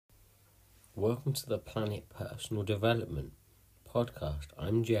Welcome to the Planet Personal Development podcast.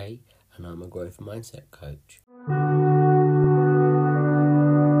 I'm Jay and I'm a growth mindset coach.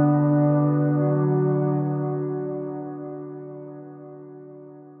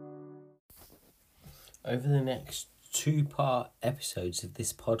 Over the next 2-part episodes of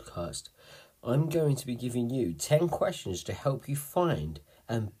this podcast, I'm going to be giving you 10 questions to help you find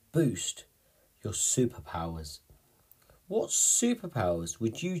and boost your superpowers. What superpowers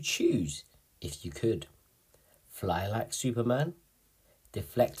would you choose if you could? Fly like Superman?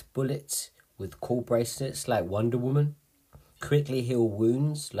 Deflect bullets with cool bracelets like Wonder Woman? Quickly heal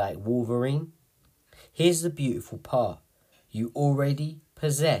wounds like Wolverine? Here's the beautiful part. You already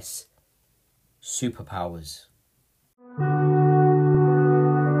possess superpowers.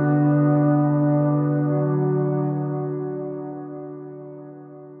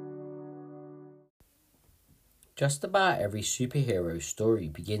 Just about every superhero story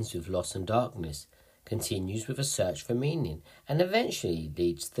begins with loss and darkness, continues with a search for meaning, and eventually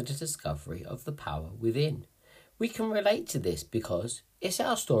leads to the discovery of the power within. We can relate to this because it's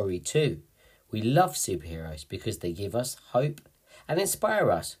our story too. We love superheroes because they give us hope and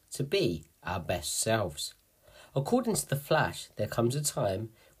inspire us to be our best selves. According to The Flash, there comes a time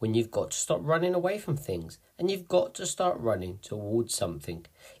when you've got to stop running away from things and you've got to start running towards something.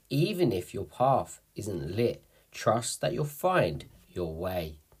 Even if your path isn't lit, trust that you'll find your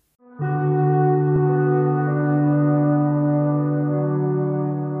way.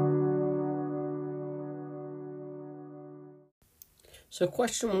 So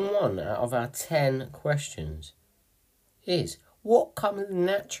question 1 out of our 10 questions is, what comes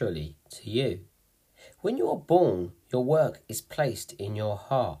naturally to you? When you are born, your work is placed in your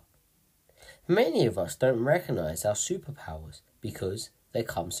heart. Many of us don't recognise our superpowers because they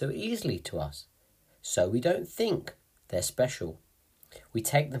come so easily to us. So we don't think they're special. We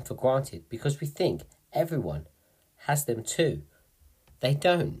take them for granted because we think everyone has them too. They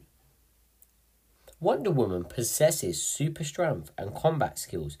don't. Wonder Woman possesses super strength and combat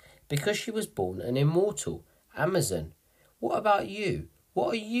skills because she was born an immortal Amazon. What about you?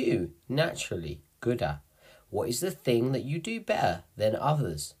 What are you naturally good at? What is the thing that you do better than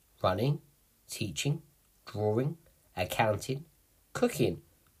others? Running, teaching, drawing, accounting, cooking,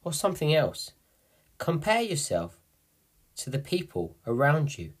 or something else? Compare yourself to the people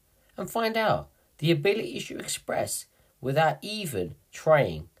around you and find out the abilities you express without even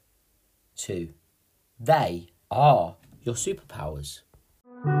trying to. They are your superpowers.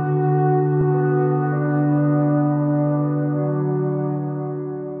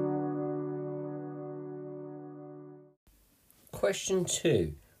 Question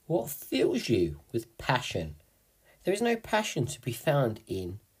 2. What fills you with passion? There is no passion to be found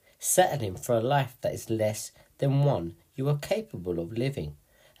in settling for a life that is less than one you are capable of living.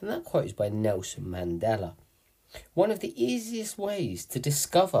 And that quote is by Nelson Mandela. One of the easiest ways to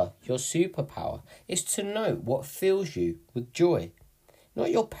discover your superpower is to know what fills you with joy. Not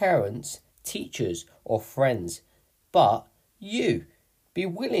your parents, teachers, or friends, but you. Be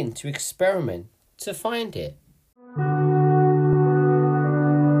willing to experiment to find it.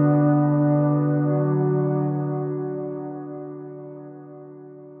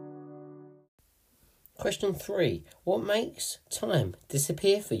 Question 3. What makes time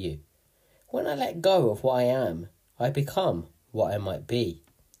disappear for you? When I let go of what I am, I become what I might be.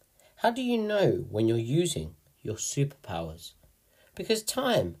 How do you know when you're using your superpowers? Because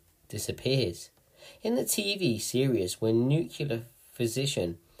time disappears. In the TV series when nuclear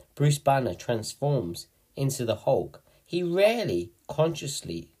physician Bruce Banner transforms into the Hulk, he rarely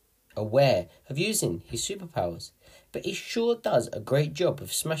consciously aware of using his superpowers, but he sure does a great job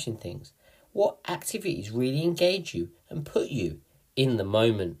of smashing things. What activities really engage you and put you in the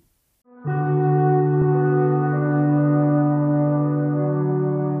moment?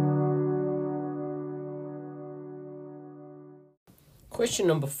 Question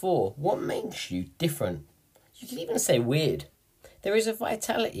number 4. What makes you different? You can even say weird. There is a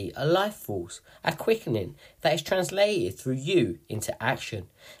vitality, a life force, a quickening that is translated through you into action.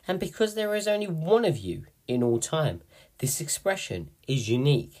 And because there is only one of you in all time, this expression is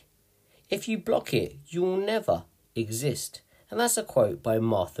unique. If you block it, you will never exist. And that's a quote by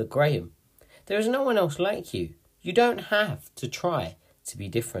Martha Graham. There is no one else like you. You don't have to try to be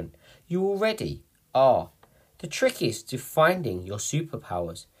different. You already are. The trick is to finding your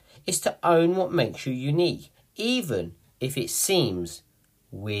superpowers. Is to own what makes you unique, even if it seems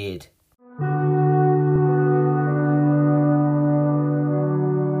weird.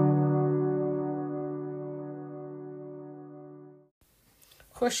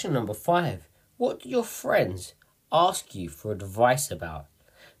 Question number 5. What do your friends ask you for advice about?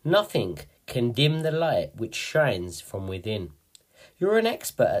 Nothing can dim the light which shines from within. You're an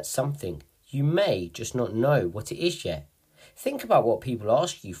expert at something. You may just not know what it is yet. Think about what people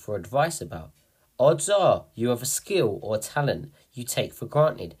ask you for advice about. Odds are you have a skill or talent you take for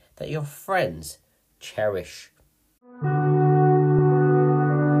granted that your friends cherish.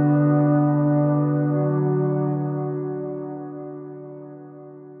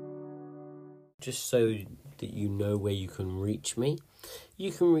 Just so that you know where you can reach me,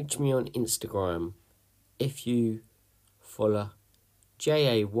 you can reach me on Instagram if you follow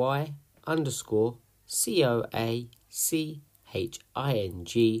JAY_COACHING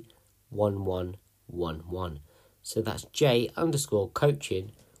 1111. So that's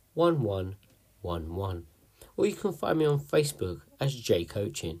J_coaching 1111. Or you can find me on Facebook as J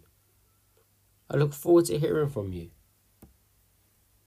Coaching. I look forward to hearing from you.